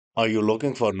Are you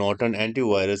looking for Norton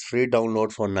Antivirus free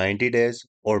download for 90 days?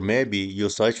 Or maybe you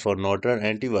search for Norton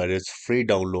Antivirus free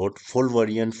download full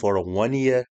variant for 1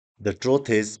 year? The truth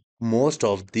is, most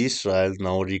of these trials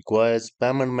now requires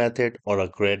payment method or a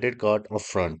credit card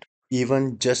upfront,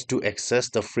 even just to access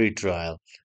the free trial.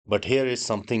 But here is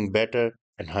something better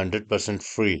and 100%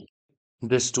 free.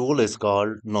 This tool is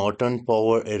called Norton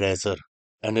Power Eraser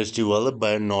and is developed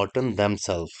by Norton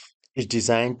themselves. It's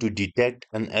designed to detect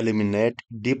and eliminate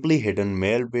deeply hidden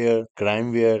malware,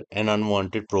 crimeware, and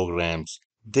unwanted programs.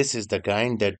 This is the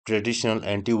kind that traditional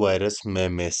antivirus may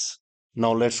miss.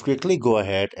 Now let's quickly go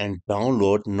ahead and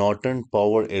download Norton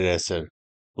Power Eraser.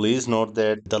 Please note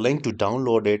that the link to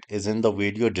download it is in the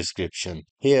video description.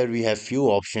 Here we have few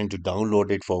options to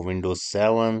download it for Windows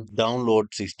 7, download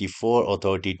 64 or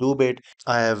 32-bit.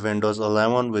 I have Windows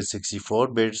 11 with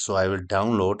 64-bit, so I will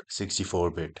download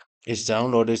 64-bit. It's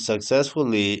downloaded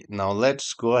successfully. Now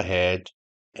let's go ahead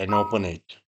and open it.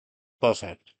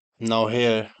 Perfect. Now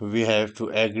here we have to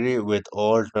agree with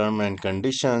all terms and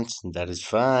conditions. That is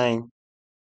fine.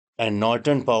 And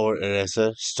Norton Power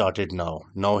Eraser started now.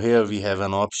 Now here we have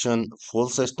an option full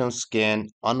system scan,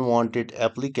 unwanted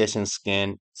application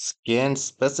scan, scan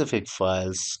specific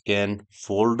files, scan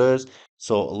folders.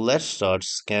 So let's start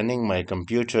scanning my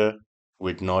computer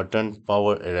with Norton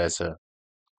Power Eraser.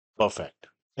 Perfect.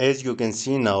 As you can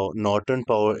see now, Norton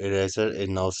Power Eraser is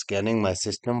now scanning my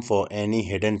system for any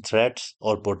hidden threats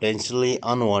or potentially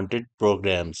unwanted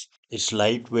programs. It's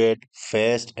lightweight,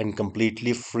 fast, and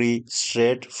completely free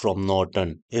straight from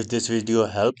Norton. If this video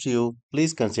helps you,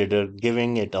 please consider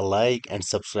giving it a like and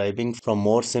subscribing for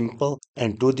more simple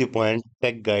and to the point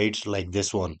tech guides like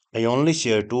this one. I only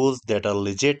share tools that are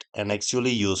legit and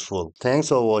actually useful. Thanks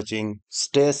for watching,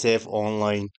 stay safe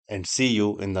online, and see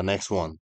you in the next one.